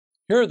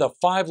Here are the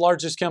 5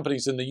 largest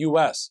companies in the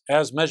US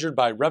as measured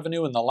by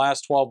revenue in the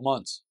last 12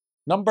 months.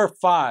 Number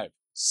 5,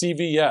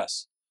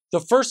 CVS. The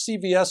first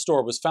CVS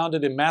store was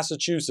founded in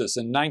Massachusetts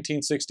in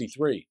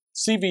 1963.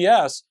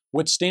 CVS,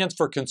 which stands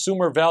for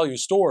Consumer Value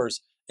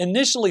Stores,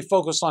 initially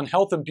focused on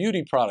health and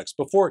beauty products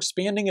before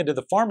expanding into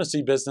the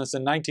pharmacy business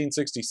in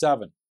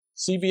 1967.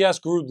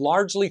 CVS grew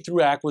largely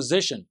through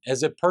acquisition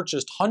as it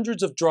purchased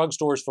hundreds of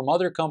drugstores from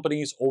other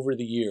companies over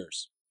the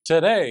years.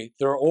 Today,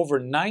 there are over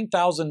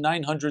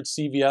 9,900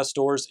 CVS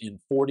stores in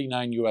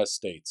 49 US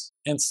states.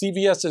 And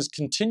CVS has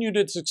continued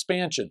its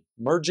expansion,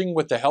 merging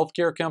with the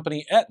healthcare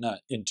company Aetna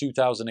in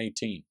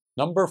 2018.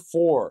 Number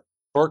 4,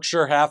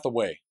 Berkshire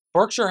Hathaway.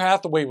 Berkshire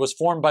Hathaway was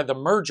formed by the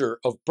merger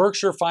of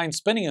Berkshire Fine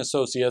Spinning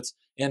Associates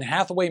and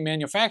Hathaway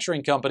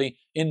Manufacturing Company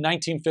in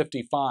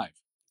 1955.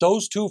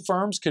 Those two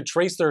firms could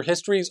trace their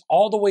histories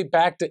all the way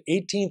back to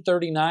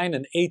 1839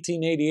 and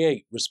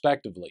 1888,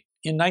 respectively.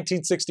 In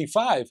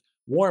 1965,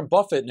 Warren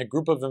Buffett and a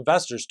group of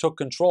investors took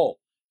control,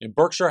 and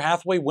Berkshire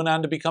Hathaway went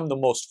on to become the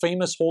most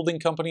famous holding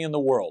company in the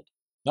world.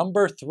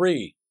 Number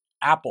 3,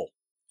 Apple.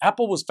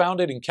 Apple was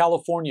founded in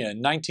California in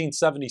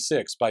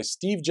 1976 by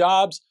Steve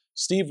Jobs,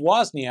 Steve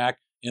Wozniak,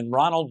 and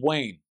Ronald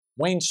Wayne.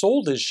 Wayne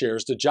sold his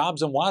shares to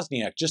Jobs and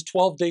Wozniak just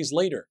 12 days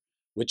later,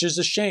 which is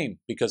a shame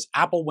because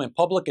Apple went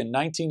public in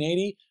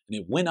 1980 and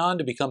it went on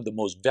to become the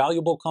most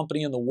valuable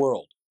company in the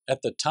world.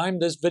 At the time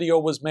this video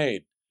was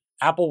made,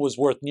 Apple was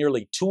worth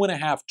nearly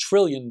 $2.5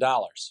 trillion.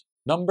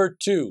 Number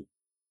 2,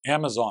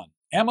 Amazon.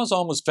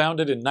 Amazon was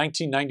founded in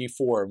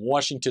 1994 in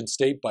Washington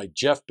State by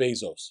Jeff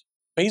Bezos.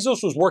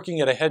 Bezos was working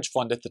at a hedge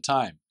fund at the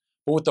time,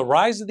 but with the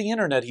rise of the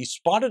internet, he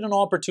spotted an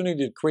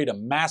opportunity to create a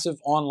massive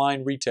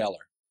online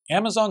retailer.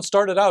 Amazon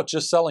started out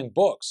just selling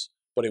books,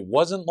 but it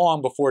wasn't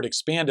long before it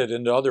expanded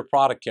into other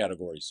product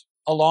categories.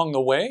 Along the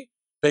way,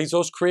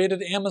 Bezos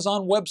created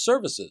Amazon Web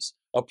Services,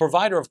 a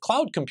provider of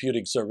cloud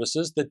computing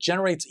services that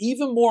generates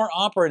even more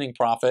operating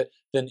profit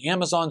than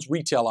Amazon's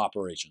retail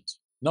operations.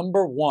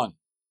 Number 1,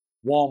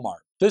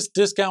 Walmart. This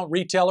discount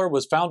retailer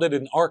was founded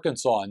in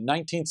Arkansas in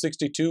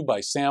 1962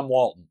 by Sam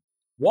Walton.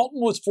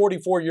 Walton was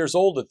 44 years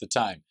old at the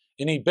time,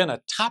 and he'd been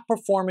a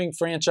top-performing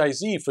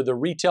franchisee for the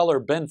retailer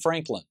Ben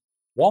Franklin.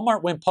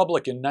 Walmart went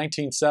public in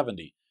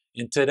 1970,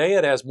 and today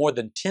it has more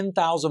than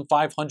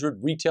 10,500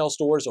 retail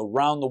stores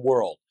around the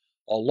world,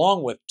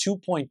 along with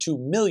 2.2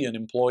 million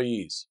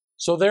employees.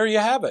 So there you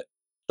have it,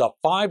 the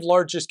 5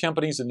 largest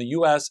companies in the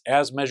US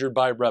as measured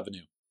by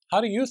revenue. How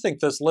do you think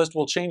this list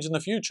will change in the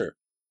future?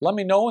 Let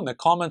me know in the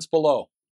comments below.